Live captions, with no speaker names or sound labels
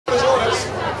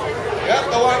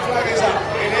flag is up.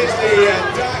 It is the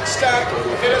DAKS stack.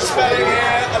 A bit of spelling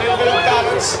here, a little bit of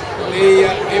balance. The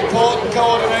important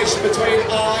coordination between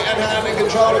eye and hand in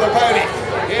control of the pony.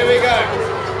 Here we go.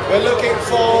 We're looking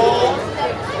for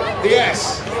the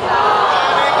S.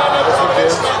 And England and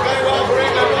Providence not going well for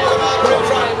England. Northern Ireland in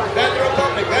front. Then the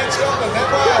Republic, then Scotland, then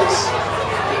Wales.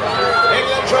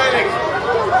 England trailing.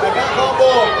 They're back on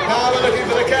board. Now we're looking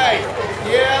for the K.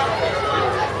 Yeah.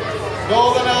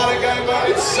 Northern Ireland going well.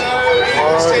 It's so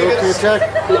even Stevens.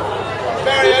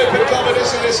 Very open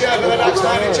competition this year for the DAKS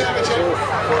Mining Championship.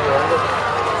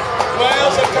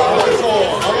 Wales have come to the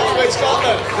fore, along with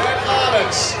Scotland, then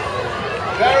Ireland.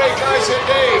 Very close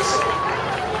indeed.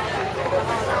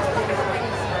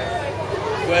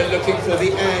 We're looking for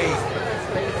the A.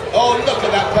 Oh, look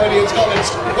at that pony in Scotland.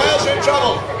 Wales are in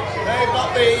trouble. They've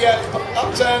got the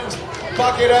upturned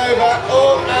bucket over.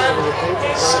 Oh, and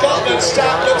Scotland's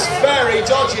stat looks very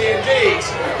dodgy indeed.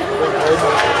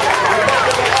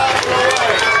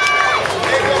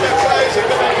 England are closing,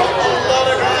 but they've got a lot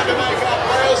of ground to make up.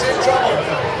 Wales in trouble.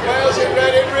 Wales in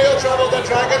red, in real trouble. The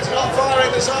Dragons not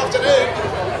firing this afternoon.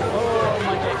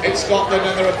 It's Scotland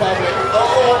and the Republic.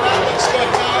 Oh, that looks good.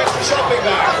 Now it's the shopping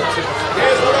bag.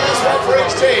 Here's the last one for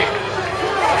each team.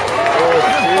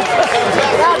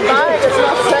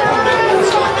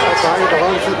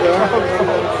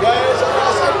 Wales are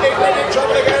lost. England in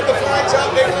trouble again. The flag's up.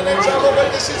 England in trouble,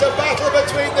 but this is a battle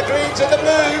between the